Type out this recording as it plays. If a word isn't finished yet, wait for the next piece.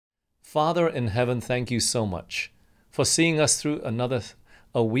Father in heaven, thank you so much for seeing us through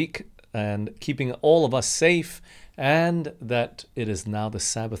a week and keeping all of us safe, and that it is now the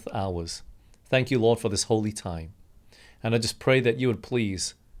Sabbath hours. Thank you, Lord, for this holy time. And I just pray that you would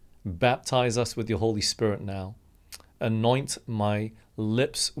please baptize us with your Holy Spirit now. Anoint my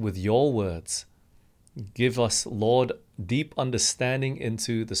lips with your words. Give us, Lord, deep understanding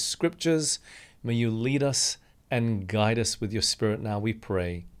into the scriptures. May you lead us and guide us with your Spirit now, we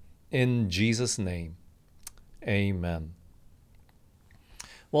pray. In Jesus' name, amen.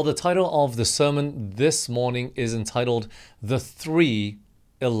 Well, the title of the sermon this morning is entitled The Three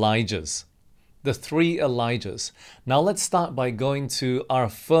Elijahs. The Three Elijahs. Now let's start by going to our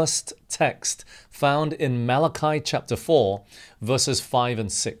first text found in Malachi chapter 4, verses 5 and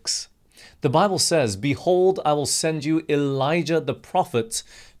 6. The Bible says, "Behold, I will send you Elijah the prophet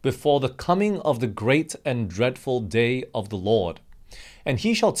before the coming of the great and dreadful day of the Lord. And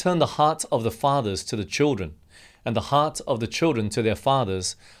he shall turn the heart of the fathers to the children, and the heart of the children to their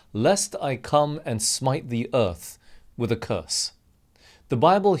fathers, lest I come and smite the earth with a curse." The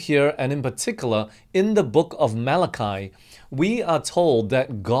Bible here, and in particular in the book of Malachi, we are told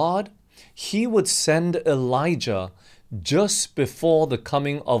that God, he would send Elijah just before the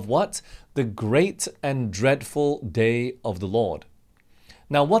coming of what? The great and dreadful day of the Lord.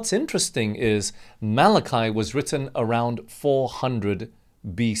 Now, what's interesting is Malachi was written around 400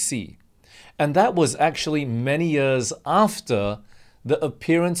 BC. And that was actually many years after the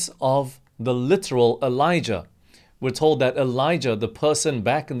appearance of the literal Elijah. We're told that Elijah, the person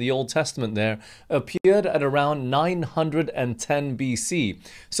back in the Old Testament there, appeared at around 910 BC.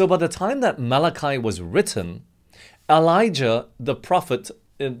 So by the time that Malachi was written, Elijah, the prophet,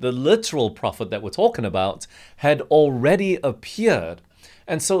 the literal prophet that we're talking about, had already appeared.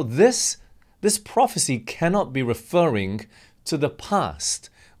 And so this prophecy cannot be referring to the past,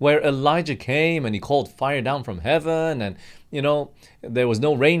 where Elijah came and he called fire down from heaven and, there was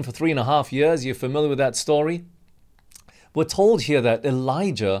no rain for 3.5 years. You're familiar with that story? We're told here that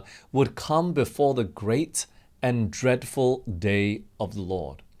Elijah would come before the great and dreadful day of the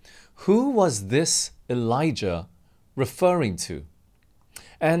Lord. Who was this Elijah referring to?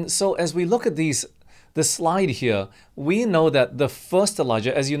 And so as we look at the slide here, we know that the first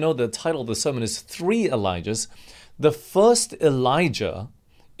Elijah, as you know, the title of the sermon is Three Elijahs. The first Elijah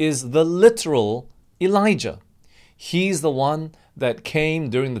is the literal Elijah. He's the one that came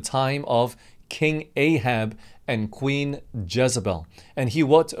during the time of King Ahab and Queen Jezebel. And he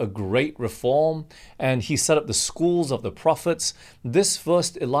worked a great reform, and he set up the schools of the prophets. This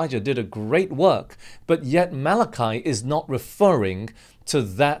first Elijah did a great work, but yet Malachi is not referring to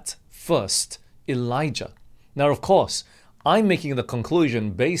that first Elijah. Now, of course, I'm making the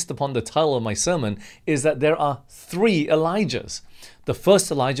conclusion based upon the title of my sermon is that there are three Elijahs. The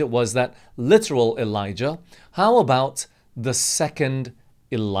first Elijah was that literal Elijah. How about the second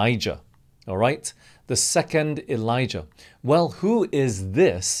Elijah? All right, the second Elijah. Well, who is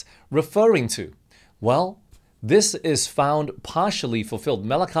this referring to? Well, this is found partially fulfilled.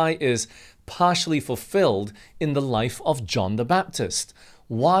 Malachi is partially fulfilled in the life of John the Baptist.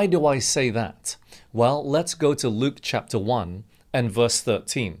 Why do I say that? Well, let's go to Luke chapter 1 and verse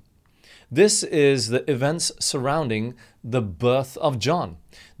 13. This is the events surrounding the birth of John.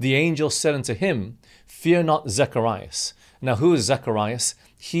 The angel said unto him, "Fear not, Zacharias." Now, who is Zacharias?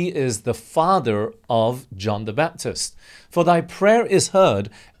 He is the father of John the Baptist. "For thy prayer is heard,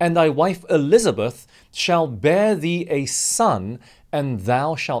 and thy wife Elizabeth shall bear thee a son, and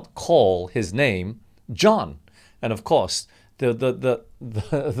thou shalt call his name John." And of course,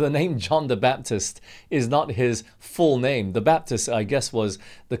 the name John the Baptist is not his full name. The Baptist, I guess, was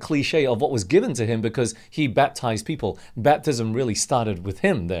the cliche of what was given to him because he baptized people. Baptism really started with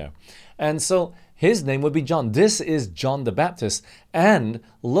him there. And so his name would be John. This is John the Baptist. And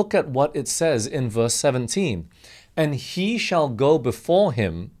look at what it says in verse 17. "And he shall go before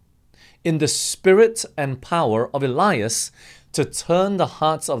him in the spirit and power of Elias to turn the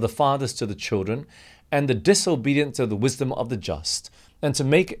hearts of the fathers to the children and the disobedient to the wisdom of the just, and to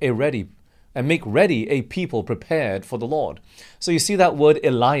make ready a people prepared for the Lord." So you see that word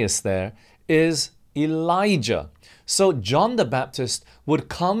Elias there is Elijah. So John the Baptist would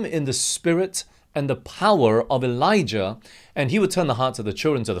come in the spirit and the power of Elijah, and he would turn the hearts of the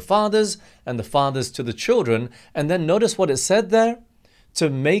children to the fathers and the fathers to the children. And then notice what it said there, to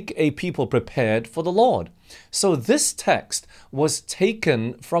make a people prepared for the Lord. So this text was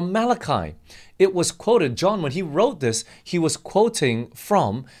taken from Malachi. It was quoted, John, when he wrote this, he was quoting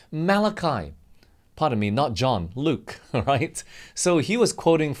from Malachi. Pardon me, not John, Luke, right? So he was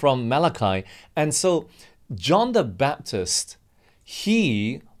quoting from Malachi. And so John the Baptist,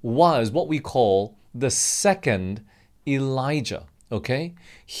 he was what we call the second Elijah. Okay?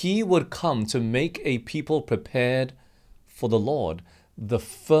 He would come to make a people prepared for the Lord, the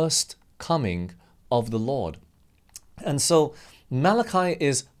first coming of the Lord. And so Malachi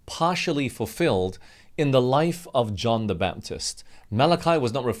is partially fulfilled in the life of John the Baptist. Malachi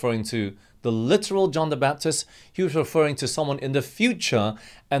was not referring to the literal John the Baptist. He was referring to someone in the future,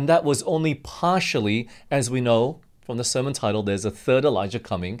 and that was only partially, as we know from the sermon title, there's a third Elijah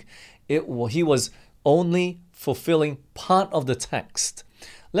coming. He was only fulfilling part of the text.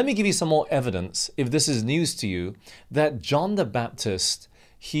 Let me give you some more evidence, if this is news to you, that John the Baptist,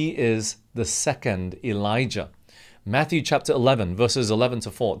 he is the second Elijah. Matthew chapter 11, verses 11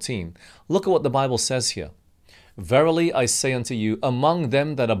 to 14. Look at what the Bible says here. Verily I say unto you, among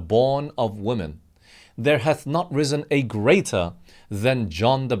them that are born of women, there hath not risen a greater than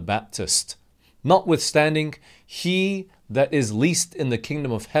John the Baptist. Notwithstanding, he that is least in the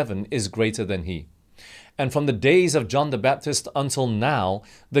kingdom of heaven is greater than he. And from the days of John the Baptist until now,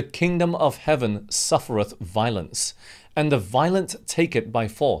 the kingdom of heaven suffereth violence, and the violent take it by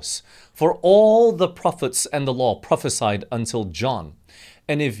force. For all the prophets and the law prophesied until John.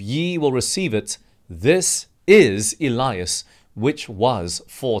 And if ye will receive it, this is Elias, which was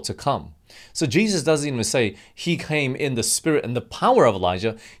for to come. So Jesus doesn't even say he came in the spirit and the power of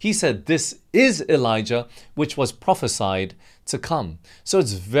Elijah. He said this is Elijah, which was prophesied to come. So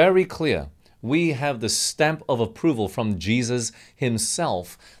it's very clear. We have the stamp of approval from Jesus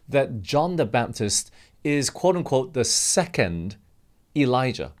himself that John the Baptist is, quote unquote, the second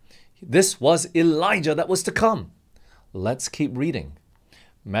Elijah. This was Elijah that was to come. Let's keep reading.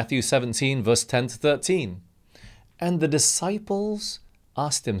 Matthew 17, verse 10 to 13. And the disciples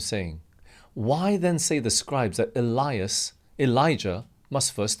asked him, saying, Why then say the scribes that Elijah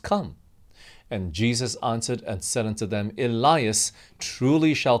must first come? And Jesus answered and said unto them, Elias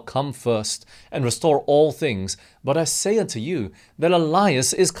truly shall come first, and restore all things. But I say unto you, that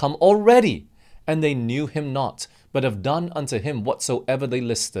Elias is come already, and they knew him not, but have done unto him whatsoever they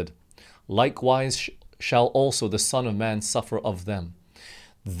listed. Likewise shall also the Son of Man suffer of them.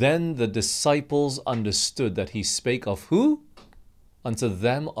 Then the disciples understood that he spake of who? Unto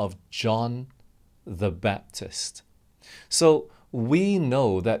them of John the Baptist. So we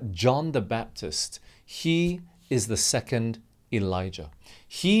know that John the Baptist, he is the second Elijah.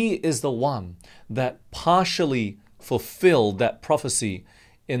 He is the one that partially fulfilled that prophecy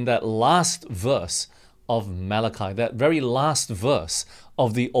in that last verse of Malachi, that very last verse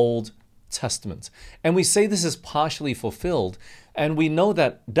of the Old Testament. And we say this is partially fulfilled, and we know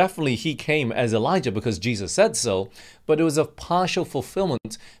that definitely he came as Elijah because Jesus said so, but it was a partial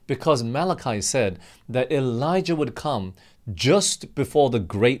fulfillment because Malachi said that Elijah would come just before the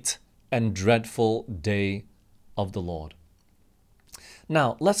great and dreadful day of the Lord.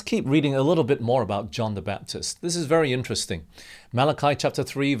 Now, let's keep reading a little bit more about John the Baptist. This is very interesting. Malachi chapter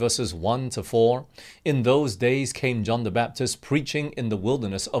 3, verses 1 to 4. In those days came John the Baptist preaching in the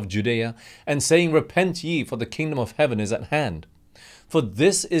wilderness of Judea and saying, Repent ye, for the kingdom of heaven is at hand. For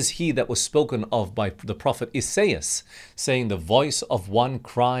this is he that was spoken of by the prophet Esaias, saying, The voice of one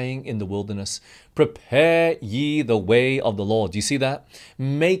crying in the wilderness, Prepare ye the way of the Lord. Do you see that?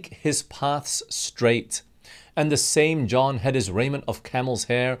 Make his paths straight. And the same John had his raiment of camel's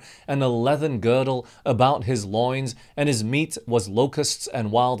hair, and a leathern girdle about his loins, and his meat was locusts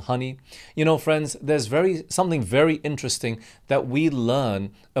and wild honey. You know, friends, there's something very interesting that we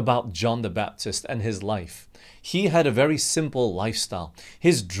learn about John the Baptist and his life. He had a very simple lifestyle.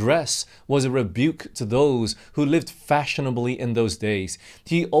 His dress was a rebuke to those who lived fashionably in those days.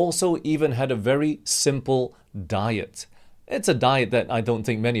 He also even had a very simple diet. It's a diet that I don't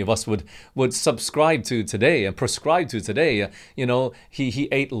think many of us would subscribe to today and prescribe to today. He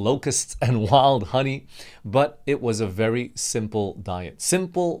ate locusts and wild honey, but it was a very simple diet,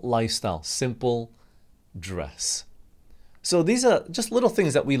 simple lifestyle, simple dress. So these are just little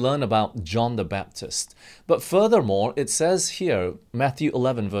things that we learn about John the Baptist. But furthermore, it says here, Matthew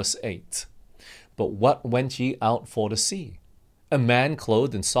 11, verse 8, But what went ye out for to see? A man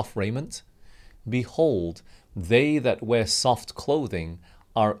clothed in soft raiment? Behold, they that wear soft clothing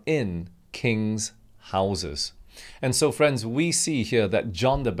are in kings' houses. And so, friends, we see here that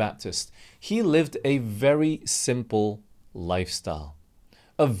John the Baptist, he lived a very simple lifestyle.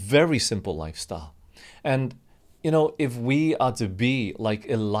 A very simple lifestyle. And, if we are to be like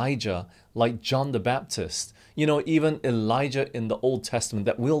Elijah, like John the Baptist, even Elijah in the Old Testament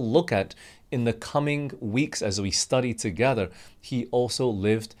that we'll look at in the coming weeks as we study together, he also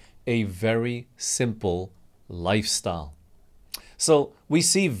lived a very simple lifestyle. So we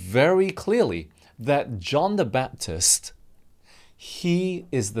see very clearly that John the Baptist, He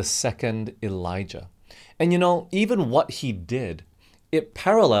is the second Elijah. And even what he did, it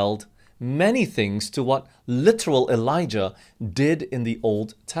paralleled many things to what literal Elijah did in the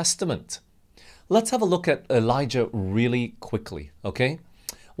Old Testament. Let's have a look at Elijah really quickly, okay?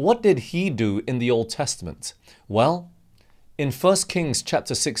 What did he do in the Old Testament? Well, in 1 Kings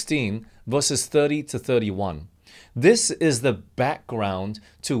chapter 16, verses 30 to 31, this is the background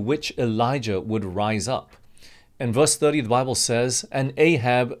to which Elijah would rise up. In verse 30, the Bible says, "And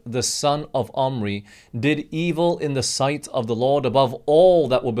Ahab, the son of Omri, did evil in the sight of the Lord above all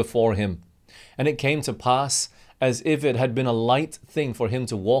that were before him. And it came to pass, as if it had been a light thing for him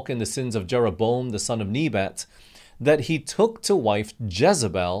to walk in the sins of Jeroboam, the son of Nebat, that he took to wife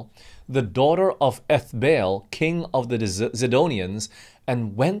Jezebel, the daughter of Ethbaal, king of the Zidonians,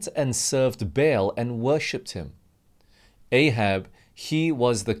 and went and served Baal and worshipped him." Ahab, he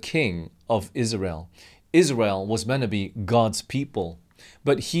was the king of Israel. Israel was meant to be God's people,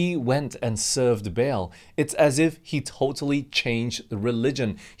 but he went and served Baal. It's as if he totally changed the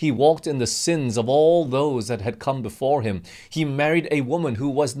religion. He walked in the sins of all those that had come before him. He married a woman who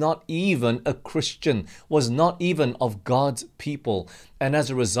was not even a Christian, was not even of God's people. And as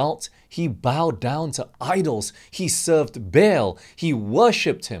a result, he bowed down to idols. He served Baal. He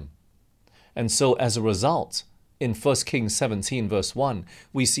worshipped him. And so as a result, in 1 Kings 17 verse 1,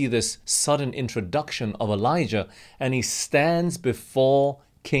 we see this sudden introduction of Elijah, and he stands before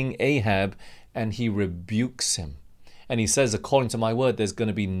King Ahab and he rebukes him. And he says, "According to my word, there's going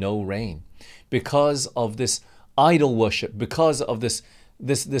to be no rain. Because of this idol worship, because of this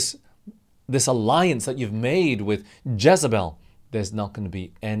alliance that you've made with Jezebel, there's not going to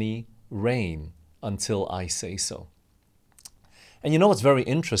be any rain until I say so." And you know what's very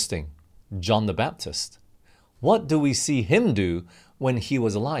interesting? John the Baptist. What do we see him do when he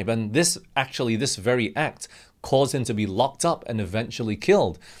was alive? And this very act caused him to be locked up and eventually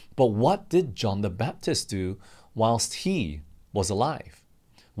killed. But what did John the Baptist do whilst he was alive?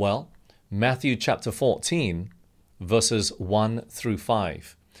 Well, Matthew chapter 14, verses 1 through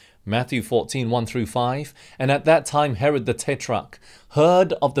 5. Matthew 14, 1 through 5. "And at that time Herod the Tetrarch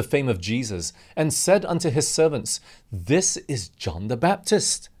heard of the fame of Jesus, and said unto his servants, This is John the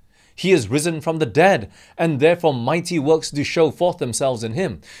Baptist. He is risen from the dead, and therefore mighty works do show forth themselves in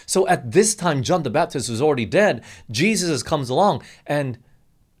him." So at this time, John the Baptist was already dead. Jesus comes along, and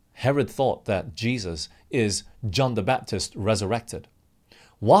Herod thought that Jesus is John the Baptist resurrected.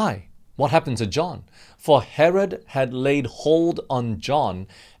 Why? What happened to John? For Herod had laid hold on John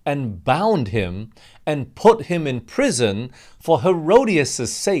and bound him and put him in prison for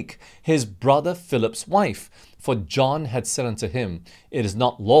Herodias' sake, his brother Philip's wife. For John had said unto him, "It is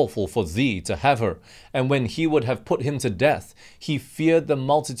not lawful for thee to have her." And when he would have put him to death, he feared the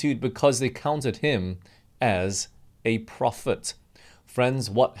multitude, because they counted him as a prophet.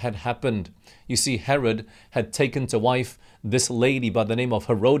 Friends, what had happened? You see, Herod had taken to wife this lady by the name of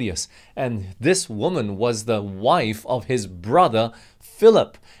Herodias, and this woman was the wife of his brother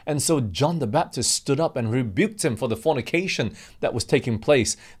Philip. And so John the Baptist stood up and rebuked him for the fornication that was taking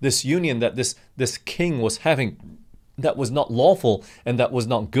place, this union that this king was having that was not lawful and that was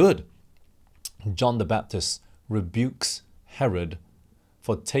not good. John the Baptist rebukes Herod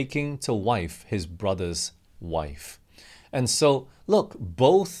for taking to wife his brother's wife. And so, look,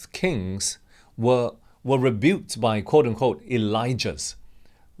 both kings were rebuked by quote-unquote Elijahs.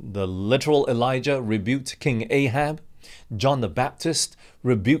 The literal Elijah rebuked King Ahab. John the Baptist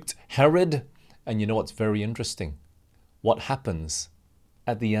rebuked Herod. And you know what's very interesting? What happens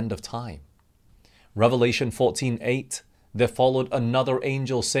at the end of time? Revelation 14:8, there followed another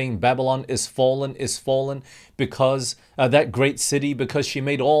angel saying, "Babylon is fallen, because that great city, because she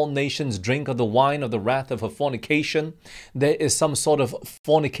made all nations drink of the wine of the wrath of her fornication." There is some sort of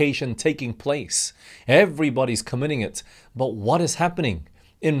fornication taking place. Everybody's committing it. But what is happening?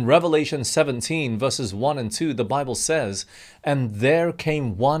 In Revelation 17, verses 1 and 2, the Bible says, "And there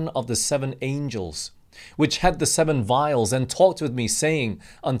came one of the seven angels, which had the seven vials, and talked with me, saying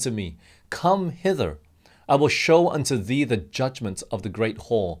unto me, Come hither, I will show unto thee the judgment of the great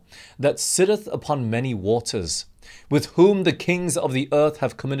whore, that sitteth upon many waters, with whom the kings of the earth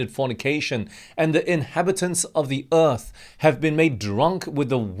have committed fornication, and the inhabitants of the earth have been made drunk with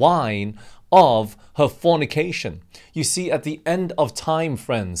the wine of her fornication." You see, at the end of time,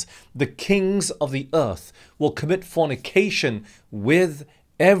 friends, the kings of the earth will commit fornication with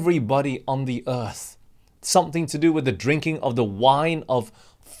everybody on the earth. Something to do with the drinking of the wine of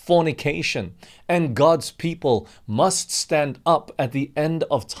fornication. And God's people must stand up at the end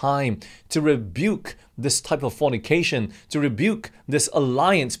of time to rebuke this type of fornication, to rebuke this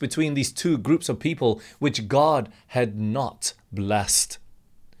alliance between these two groups of people which God had not blessed.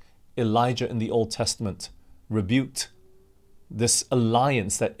 Elijah in the Old Testament rebuked this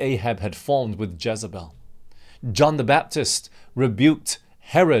alliance that Ahab had formed with Jezebel. John the Baptist rebuked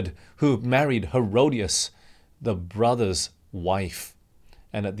Herod, who married Herodias, the brother's wife.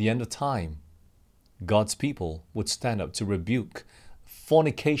 And at the end of time, God's people would stand up to rebuke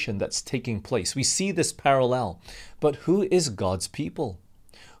fornication that's taking place. We see this parallel. But who is God's people?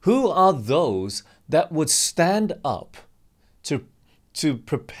 Who are those that would stand up to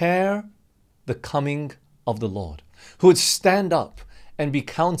prepare the coming of the Lord? Who would stand up and be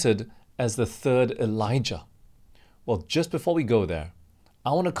counted as the third Elijah? Well, just before we go there,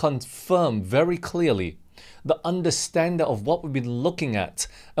 I want to confirm very clearly the understanding of what we've been looking at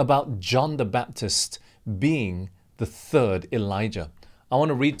about John the Baptist being the third Elijah. I want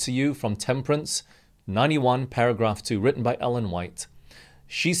to read to you from Temperance 91, paragraph 2, written by Ellen White.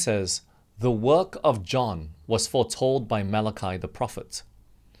 She says, "The work of John was foretold by Malachi the prophet."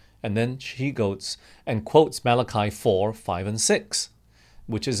 And then she goes and quotes Malachi 4, 5, and 6,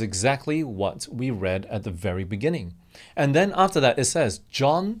 which is exactly what we read at the very beginning. And then after that it says,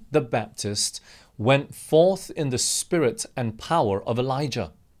 John the Baptist went forth in the spirit and power of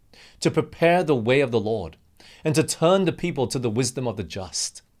Elijah to prepare the way of the Lord and to turn the people to the wisdom of the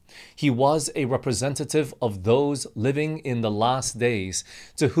just. He was a representative of those living in the last days,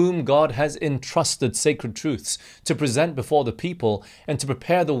 to whom God has entrusted sacred truths to present before the people and to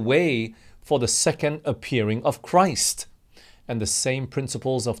prepare the way for the second appearing of Christ. And the same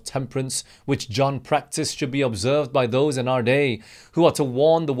principles of temperance which John practiced should be observed by those in our day who are to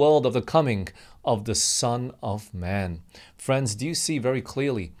warn the world of the coming of the Son of Man. Friends, do you see very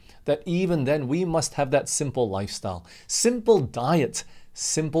clearly that even then we must have that simple lifestyle, simple diet,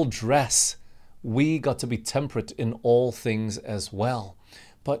 simple dress. We got to be temperate in all things as well.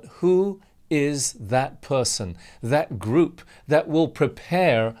 But who is that person, that group that will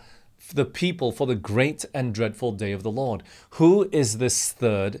prepare the people for the great and dreadful day of the Lord? Who is this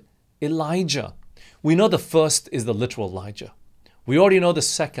third Elijah? We know the first is the literal Elijah. We already know the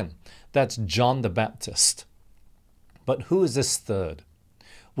second. That's John the Baptist. But who is this third?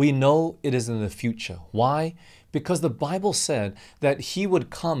 We know it is in the future. Why? Because the Bible said that he would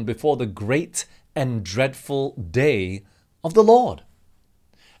come before the great and dreadful day of the Lord.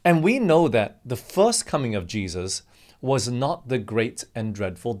 And we know that the first coming of Jesus was not the great and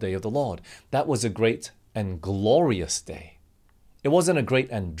dreadful day of the Lord. That was a great and glorious day. It wasn't a great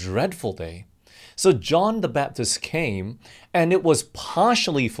and dreadful day. So John the Baptist came and it was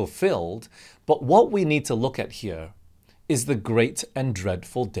partially fulfilled. But what we need to look at here is the great and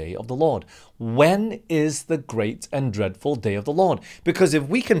dreadful day of the Lord. When is the great and dreadful day of the Lord? Because if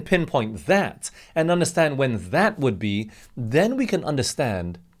we can pinpoint that and understand when that would be, then we can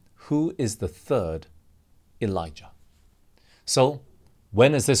understand who is the third Elijah. So,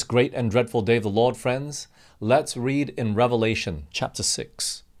 when is this great and dreadful day of the Lord, friends? Let's read in Revelation chapter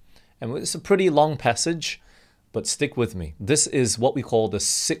 6. And it's a pretty long passage, but stick with me. This is what we call the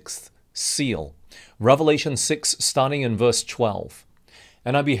sixth seal. Revelation 6, starting in verse 12.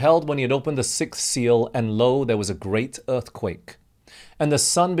 "And I beheld when he had opened the sixth seal, and lo, there was a great earthquake. And the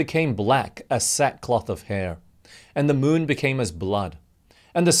sun became black as sackcloth of hair, and the moon became as blood.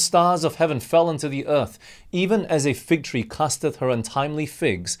 And the stars of heaven fell into the earth, even as a fig tree casteth her untimely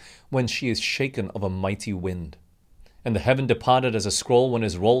figs when she is shaken of a mighty wind. And the heaven departed as a scroll when it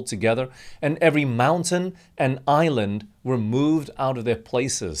is rolled together, and every mountain and island were moved out of their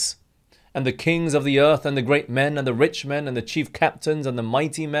places. And the kings of the earth, and the great men, and the rich men, and the chief captains, and the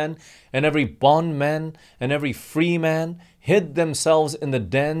mighty men, and every bondman, and every free man, hid themselves in the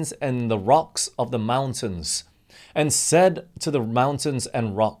dens and in the rocks of the mountains, and said to the mountains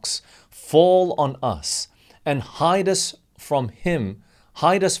and rocks, Fall on us, and hide us from him,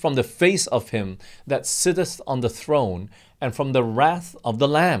 hide us from the face of him that sitteth on the throne, and from the wrath of the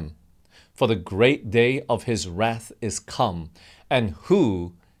Lamb. For the great day of his wrath is come, and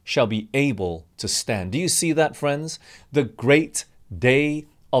who shall be able to stand?" Do you see that, friends? The great day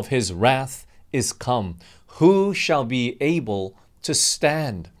of his wrath is come. Who shall be able to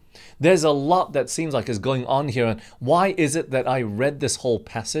stand? There's a lot that seems like is going on here. And why is it that I read this whole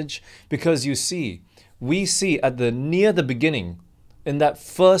passage? Because you see, we see at near the beginning, in that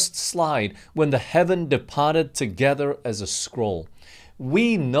first slide, when the heaven departed together as a scroll,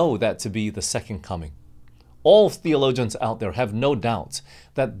 we know that to be the second coming. All theologians out there have no doubt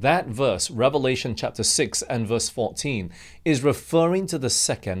that that verse, Revelation chapter 6 and verse 14, is referring to the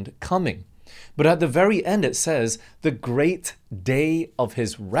second coming. But at the very end it says, the great day of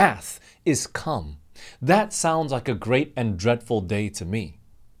his wrath is come. That sounds like a great and dreadful day to me.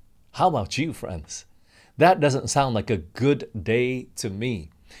 How about you, friends? That doesn't sound like a good day to me.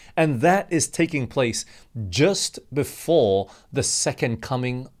 And that is taking place just before the second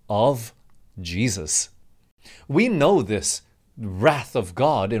coming of Jesus. We know this wrath of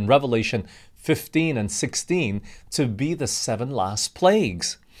God in Revelation 15 and 16 to be the 7 last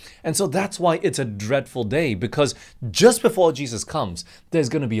plagues. And so that's why it's a dreadful day, because just before Jesus comes, there's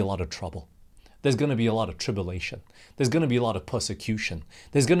going to be a lot of trouble. There's going to be a lot of tribulation. There's going to be a lot of persecution.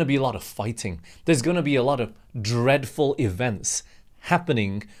 There's going to be a lot of fighting. There's going to be a lot of dreadful events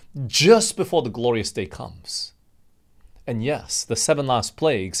happening just before the glorious day comes. And yes, the 7 last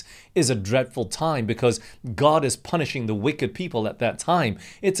plagues is a dreadful time because God is punishing the wicked people at that time.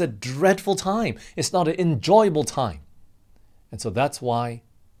 It's a dreadful time. It's not an enjoyable time. And so that's why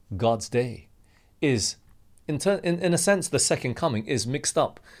God's day is, in a sense, the second coming is mixed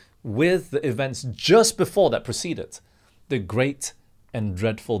up with the events just before that preceded the great and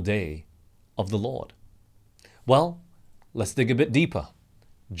dreadful day of the Lord. Well, let's dig a bit deeper.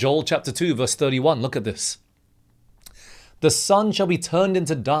 Joel chapter 2 verse 31, look at this. The sun shall be turned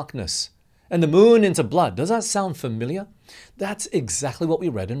into darkness and the moon into blood. Does that sound familiar? That's exactly what we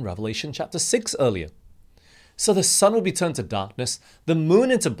read in Revelation chapter 6 earlier. So the sun will be turned to darkness, the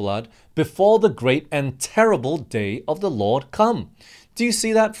moon into blood, before the great and terrible day of the Lord come. Do you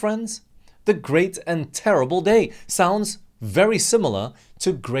see that, friends? The great and terrible day sounds very similar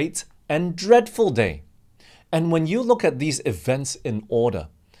to great and dreadful day. And when you look at these events in order,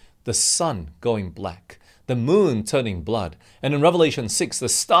 the sun going black, the moon turning blood, and in Revelation 6, the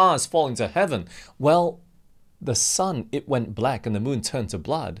stars falling to heaven, well, the sun, it went black and the moon turned to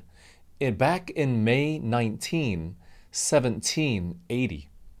blood back in May 19, 1780.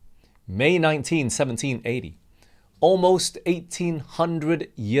 May 19, 1780. Almost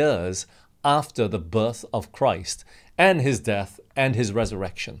 1800 years after the birth of Christ and his death and his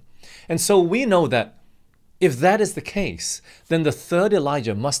resurrection. And so we know that if that is the case, then the third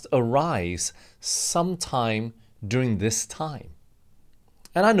Elijah must arise sometime during this time.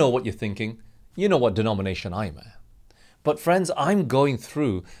 And I know what you're thinking. You know what denomination I'm at. But friends, I'm going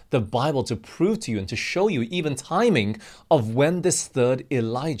through the Bible to prove to you and to show you even timing of when this third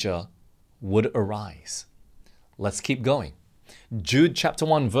Elijah would arise. Let's keep going. Jude chapter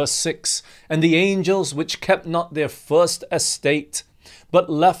 1 verse 6. And the angels which kept not their first estate, but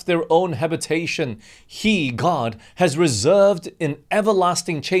left their own habitation, he, God, has reserved in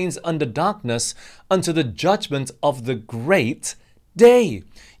everlasting chains under darkness unto the judgment of the great day.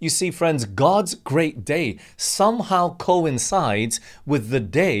 You see, friends, God's great day somehow coincides with the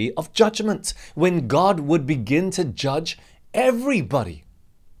day of judgment, when God would begin to judge everybody.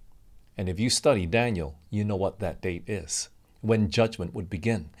 And if you study Daniel, you know what that date is. When judgment would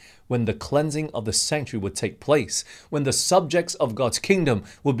begin, when the cleansing of the sanctuary would take place, when the subjects of God's kingdom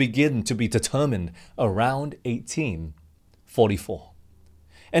would begin to be determined around 1844.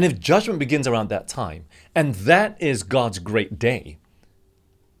 And if judgment begins around that time, and that is God's great day,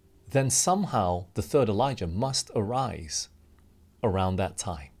 then somehow the third Elijah must arise around that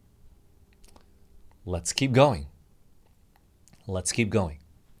time. Let's keep going. Let's keep going.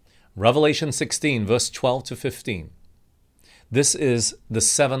 Revelation 16, verse 12 to 15. This is the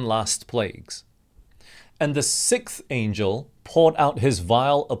 7 last plagues. And the 6th angel poured out his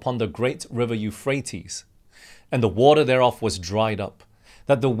vial upon the great river Euphrates, and the water thereof was dried up,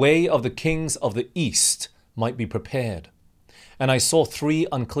 that the way of the kings of the east might be prepared. And I saw 3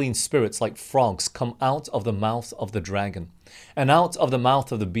 unclean spirits like frogs come out of the mouth of the dragon, and out of the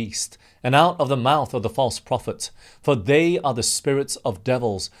mouth of the beast, and out of the mouth of the false prophet. For they are the spirits of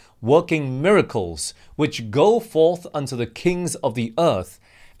devils, working miracles, which go forth unto the kings of the earth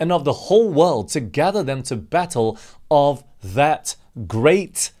and of the whole world, to gather them to battle of that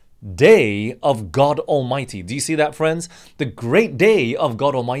great day of God Almighty. Do you see that, friends? The great day of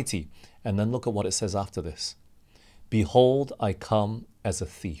God Almighty. And then look at what it says after this. Behold, I come as a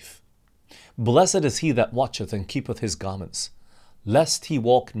thief. Blessed is he that watcheth and keepeth his garments, lest he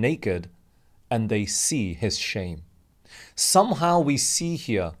walk naked and they see his shame. Somehow we see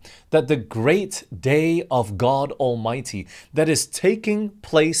here that the great day of God Almighty that is taking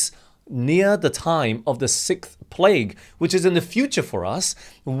place near the time of the 6th plague, which is in the future for us,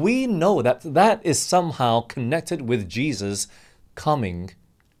 we know that that is somehow connected with Jesus coming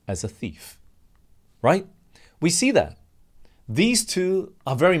as a thief. Right? We see that. These two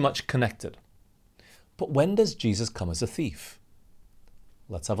are very much connected. But when does Jesus come as a thief?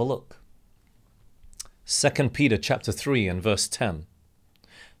 Let's have a look. 2 Peter chapter 3 and verse 10.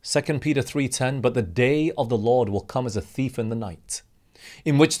 2 Peter 3:10, but the day of the Lord will come as a thief in the night,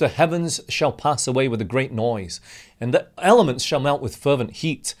 in which the heavens shall pass away with a great noise, and the elements shall melt with fervent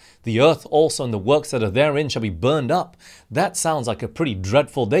heat. The earth also and the works that are therein shall be burned up. That sounds like a pretty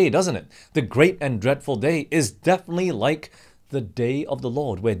dreadful day, doesn't it? The great and dreadful day is definitely like the day of the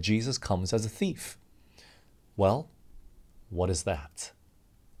Lord, where Jesus comes as a thief. Well, what is that?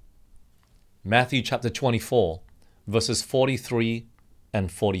 Matthew chapter 24, verses 43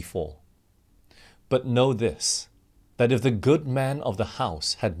 and 44. But know this, that if the good man of the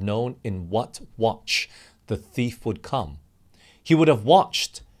house had known in what watch the thief would come, he would have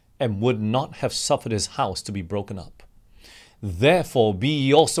watched and would not have suffered his house to be broken up. Therefore be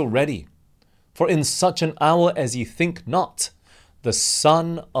ye also ready, for in such an hour as ye think not, the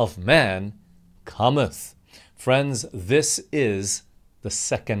Son of Man cometh. Friends, this is the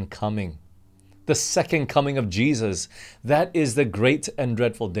second coming. The second coming of Jesus. That is the great and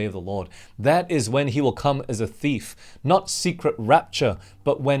dreadful day of the Lord. That is when he will come as a thief, not secret rapture,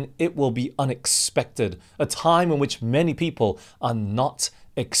 but when it will be unexpected, a time in which many people are not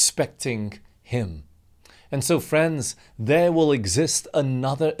expecting him. And so, friends, there will exist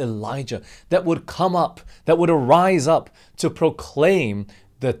another Elijah that would come up, that would arise up to proclaim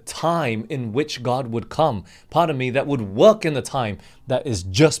the time in which God would come. Pardon me, that would work in the time that is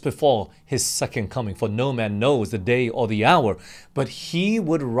just before his second coming. For no man knows the day or the hour, but he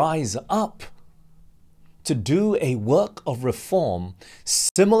would rise up to do a work of reform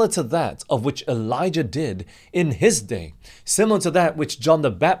similar to that of which Elijah did in his day, similar to that which John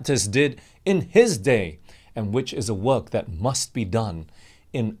the Baptist did in his day, and which is a work that must be done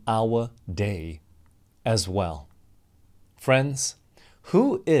in our day as well. Friends,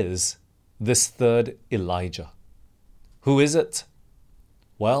 who is this third Elijah? Who is it?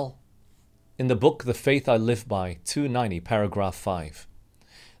 Well, in the book The Faith I Live By, 290, paragraph 5,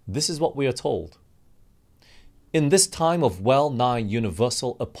 this is what we are told. In this time of well-nigh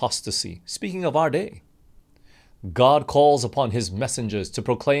universal apostasy, speaking of our day, God calls upon his messengers to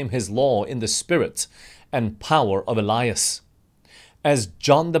proclaim his law in the spirit and power of Elias. As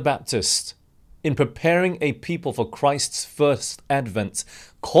John the Baptist, in preparing a people for Christ's first advent,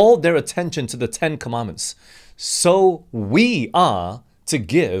 called their attention to the Ten Commandments, so we are to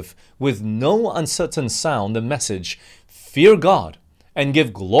give with no uncertain sound the message, fear God and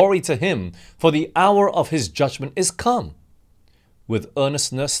give glory to him, for the hour of his judgment is come. With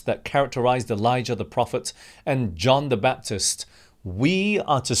earnestness that characterized Elijah the prophet and John the Baptist, we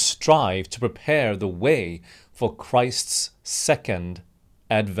are to strive to prepare the way for Christ's second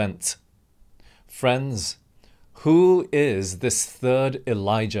advent. Friends, who is this third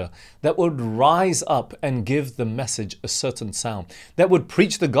Elijah that would rise up and give the message a certain sound, that would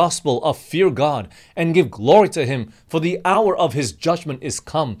preach the gospel of fear God and give glory to him, for the hour of his judgment is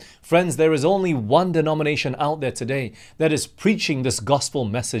come? Friends, there is only one denomination out there today that is preaching this gospel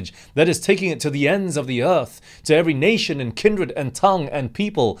message, that is taking it to the ends of the earth, to every nation and kindred and tongue and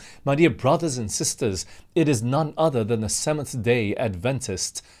people. My dear brothers and sisters, it is none other than the Seventh-day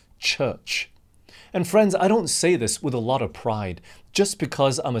Adventist Church. And friends, I don't say this with a lot of pride just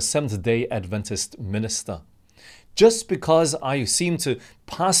because I'm a Seventh-day Adventist minister. Just because I seem to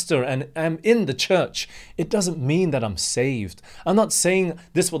pastor and am in the church, it doesn't mean that I'm saved. I'm not saying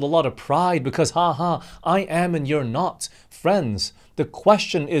this with a lot of pride because, I am and you're not. Friends, the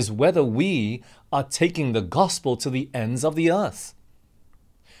question is whether we are taking the gospel to the ends of the earth.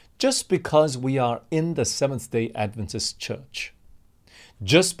 Just because we are in the Seventh-day Adventist Church,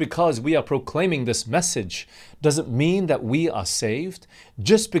 just because we are proclaiming this message doesn't mean that we are saved.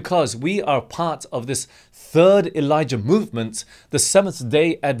 Just because we are part of this third Elijah movement, the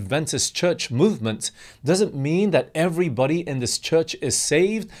Seventh-day Adventist Church movement, doesn't mean that everybody in this church is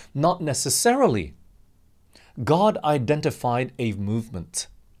saved. Not necessarily. God identified a movement.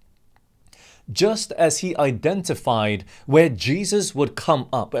 Just as he identified where Jesus would come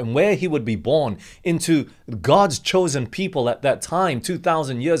up and where he would be born into God's chosen people at that time,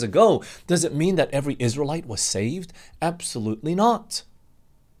 2,000 years ago, does it mean that every Israelite was saved? Absolutely not.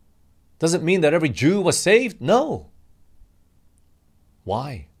 Does it mean that every Jew was saved? No.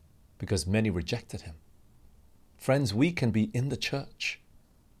 Why? Because many rejected him. Friends, we can be in the church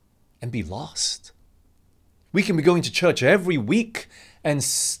and be lost. We can be going to church every week and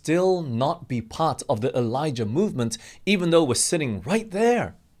still not be part of the Elijah movement, even though we're sitting right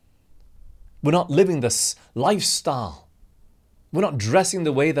there. We're not living this lifestyle. We're not dressing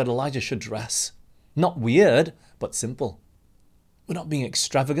the way that Elijah should dress. Not weird, but simple. We're not being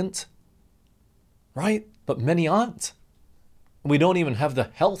extravagant, right? But many aren't. We don't even have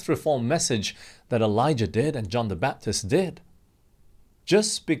the health reform message that Elijah did and John the Baptist did.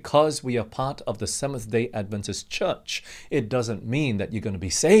 Just because we are part of the Seventh-day Adventist Church, it doesn't mean that you're going to be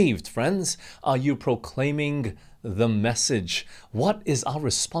saved, friends. Are you proclaiming the message? What is our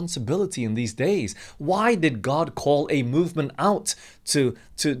responsibility in these days? Why did God call a movement out to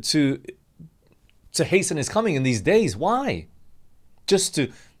hasten His coming in these days? Why? Just to,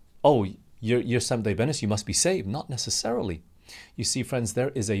 oh, you're Seventh-day Adventist, you must be saved. Not necessarily. You see, friends,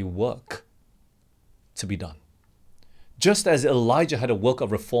 there is a work to be done. Just as Elijah had a work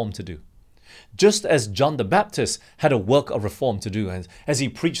of reform to do, just as John the Baptist had a work of reform to do, and as he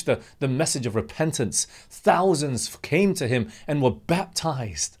preached the message of repentance, thousands came to him and were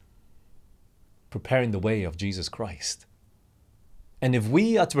baptized, preparing the way of Jesus Christ. And if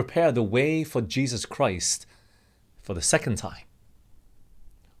we are to prepare the way for Jesus Christ for the second time,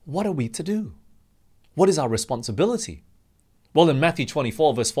 what are we to do? What is our responsibility? Well, in Matthew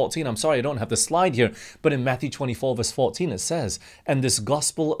 24 verse 14, I'm sorry I don't have the slide here, but in Matthew 24 verse 14 it says, "And this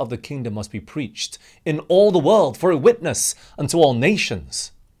gospel of the kingdom must be preached in all the world for a witness unto all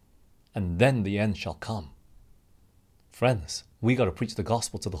nations, and then the end shall come." Friends, we got to preach the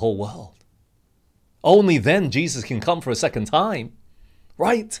gospel to the whole world. Only then Jesus can come for a second time,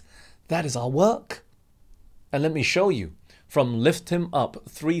 right? That is our work. And let me show you from Lift Him Up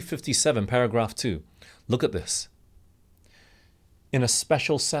 357 paragraph 2. Look at this. In a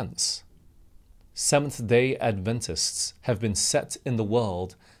special sense, Seventh-day Adventists have been set in the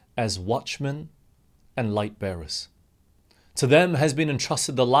world as watchmen and light bearers. To them has been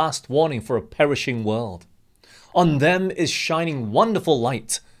entrusted the last warning for a perishing world. On them is shining wonderful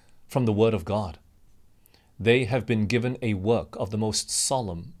light from the Word of God. They have been given a work of the most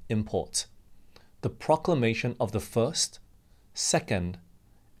solemn import, the proclamation of the first, second,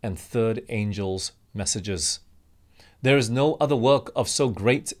 and third angels' messages. There is no other work of so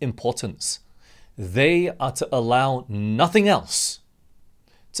great importance. They are to allow nothing else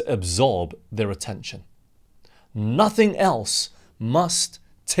to absorb their attention. Nothing else must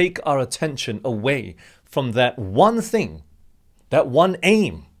take our attention away from that one thing, that one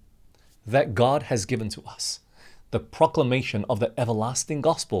aim that God has given to us. The proclamation of the everlasting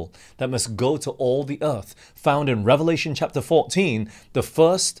gospel that must go to all the earth, found in Revelation chapter 14, the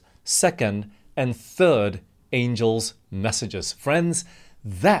first, second, and third angels' messages. Friends,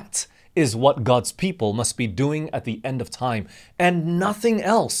 that is what God's people must be doing at the end of time, and nothing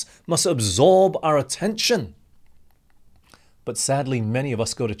else must absorb our attention. But sadly, many of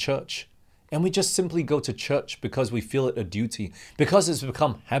us go to church, and we just simply go to church because we feel it a duty, because it's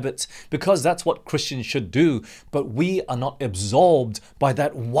become habit, because that's what Christians should do, but we are not absorbed by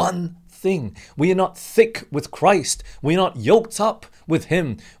that one thing. We are not thick with Christ. We are not yoked up with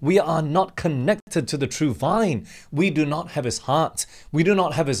Him. We are not connected to the true vine. We do not have His heart. We do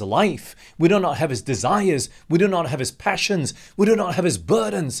not have His life. We do not have His desires. We do not have His passions. We do not have His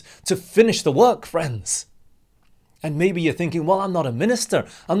burdens to finish the work, friends. And maybe you're thinking, well, I'm not a minister.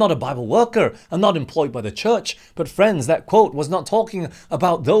 I'm not a Bible worker. I'm not employed by the church. But friends, that quote was not talking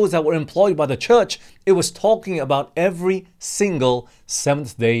about those that were employed by the church. It was talking about every single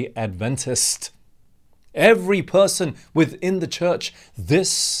Seventh-day Adventist. Every person within the church.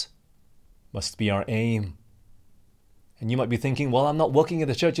 This must be our aim. And you might be thinking, well, I'm not working at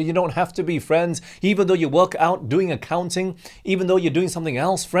the church. You don't have to be, friends. Even though you work out doing accounting, even though you're doing something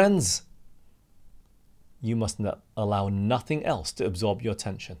else, friends, you must not allow nothing else to absorb your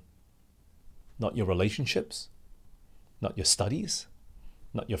attention. Not your relationships, not your studies,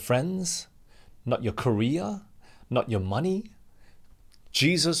 not your friends, not your career, not your money.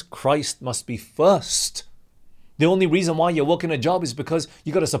 Jesus Christ must be first. The only reason why you're working a job is because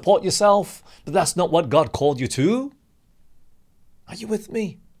you got to support yourself, but that's not what God called you to. Are you with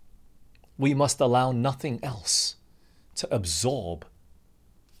me? We must allow nothing else to absorb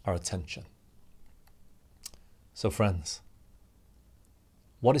our attention. So friends,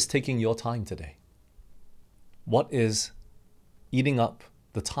 what is taking your time today? What is eating up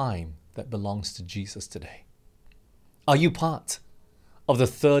the time that belongs to Jesus today? Are you part of the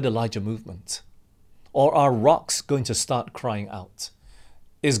third Elijah movement? Or are rocks going to start crying out?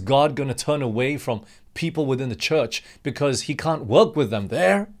 Is God going to turn away from people within the church because He can't work with them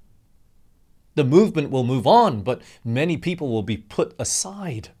there? The movement will move on, but many people will be put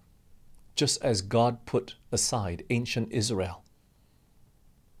aside, just as God put aside ancient Israel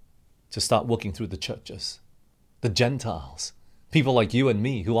to start working through the churches, the Gentiles, people like you and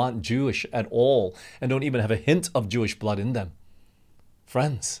me who aren't Jewish at all and don't even have a hint of Jewish blood in them.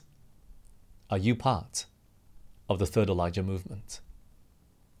 Friends, are you part of the third Elijah movement?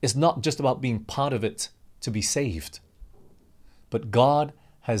 It's not just about being part of it to be saved, but God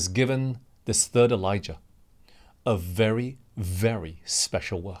has given this third Elijah a very, very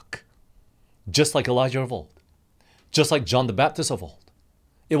special work. Just like Elijah of old, just like John the Baptist of old.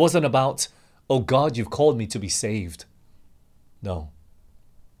 It wasn't about, oh God, you've called me to be saved. No,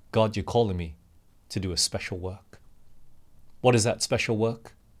 God, you're calling me to do a special work. What is that special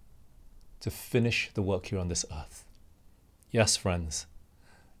work? To finish the work here on this earth. Yes, friends,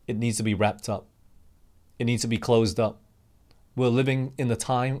 it needs to be wrapped up. It needs to be closed up. We're living in the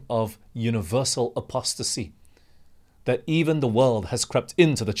time of universal apostasy, that even the world has crept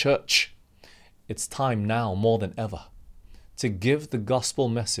into the church. It's time now more than ever to give the gospel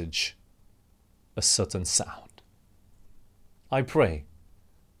message a certain sound. I pray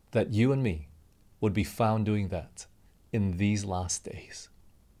that you and me would be found doing that in these last days.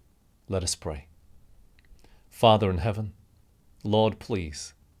 Let us pray. Father in heaven, Lord,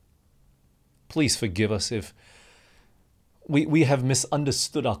 please forgive us if we have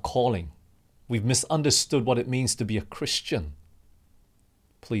misunderstood our calling. We've misunderstood what it means to be a Christian.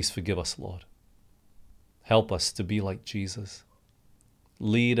 Please forgive us, Lord. Help us to be like Jesus.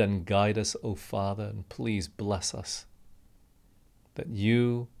 Lead and guide us, O Father, and please bless us, that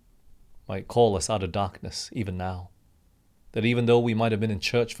you might call us out of darkness even now. That even though we might have been in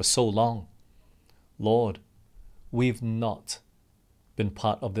church for so long, Lord, we've not been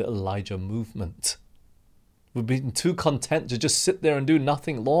part of the Elijah movement. We've been too content to just sit there and do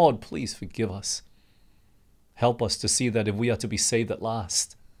nothing. Lord, please forgive us. Help us to see that if we are to be saved at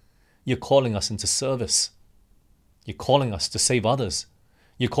last, you're calling us into service. You're calling us to save others.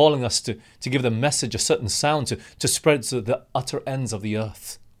 You're calling us to give the message a certain sound, to spread to the utter ends of the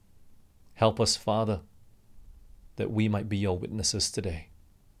earth. Help us, Father, that we might be your witnesses today.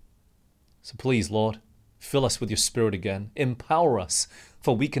 So please, Lord, fill us with your Spirit again. Empower us,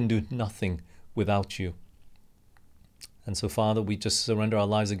 for we can do nothing without you. And so, Father, we just surrender our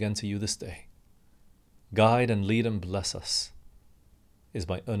lives again to you this day. Guide and lead and bless us is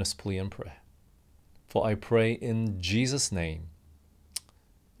my earnest plea and prayer. For I pray in Jesus' name,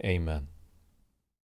 amen.